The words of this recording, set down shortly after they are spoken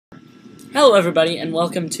Hello everybody, and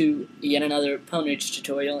welcome to yet another pwnage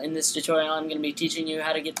tutorial. In this tutorial I'm going to be teaching you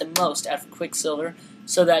how to get the most out of Quicksilver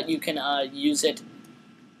so that you can use it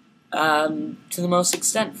to the most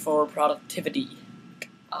extent for productivity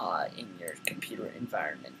in your computer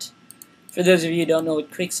environment. For those of you who don't know what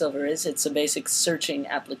Quicksilver is, it's a basic searching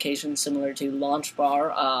application similar to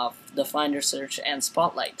Launchbar, the Finder Search, and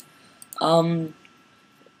Spotlight.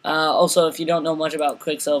 Also, if you don't know much about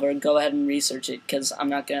Quicksilver, go ahead and research it, because I'm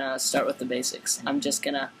not going to start with the basics. I'm just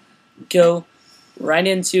going to go right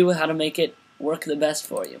into how to make it work the best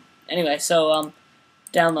for you. Anyway, so,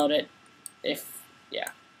 download it.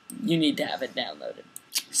 You need to have it downloaded.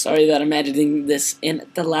 Sorry that I'm editing this in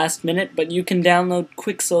at the last minute, but you can download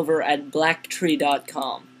Quicksilver at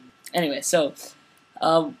blacktree.com. Anyway, so,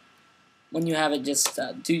 when you have it, just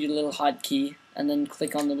do your little hotkey, and then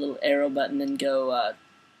click on the little arrow button and go,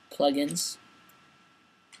 plugins.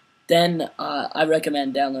 Then I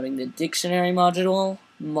recommend downloading the dictionary module,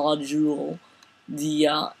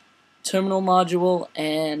 the terminal module,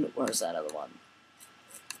 and where's that other one?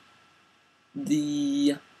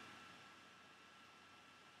 There's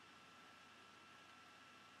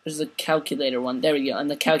the calculator one. There we go,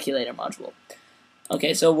 and the calculator module.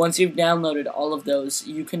 Okay, so once you've downloaded all of those,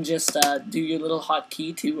 you can just do your little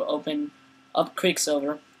hotkey to open up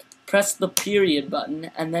Quicksilver. Press the period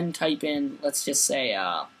button, and then type in, let's just say,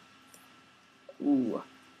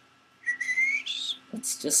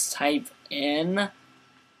 let's just type in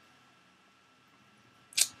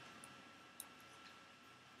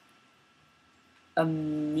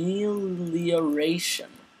amelioration.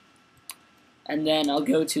 And then I'll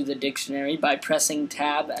go to the dictionary by pressing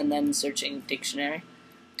tab and then searching dictionary.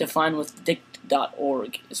 Define with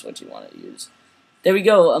dict.org is what you want to use. There we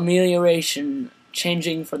go, amelioration.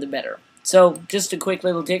 Changing for the better. So, just a quick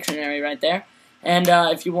little dictionary right there. And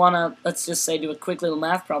if you want to, let's just say, do a quick little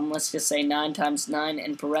math problem, let's just say 9 times 9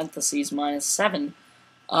 in parentheses minus 7.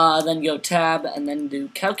 Then go tab and then do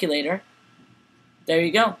calculator. There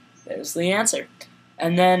you go. There's the answer.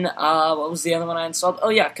 And then, what was the other one I installed? Oh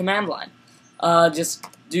yeah, command line. Just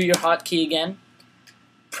do your hotkey again.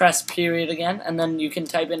 Press period again. And then you can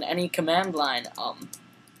type in any command line.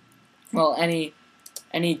 Any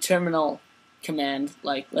terminal command,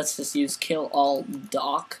 like let's just use kill all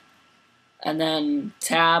doc, and then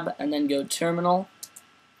tab, and then go terminal,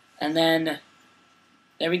 and then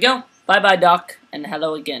there we go. Bye bye doc, and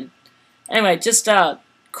hello again. Anyway, just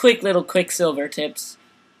quick little Quicksilver tips.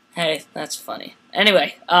 Hey, that's funny.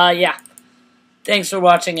 Anyway, yeah. Thanks for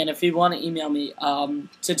watching, and if you want to email me,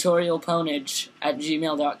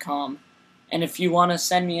 tutorialpwnage@gmail.com, and if you want to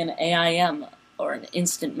send me an AIM or an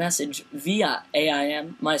instant message via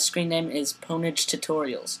AIM, my screen name is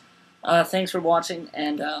pwnagetutorials. Thanks for watching,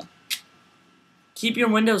 and keep your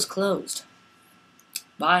windows closed.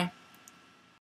 Bye.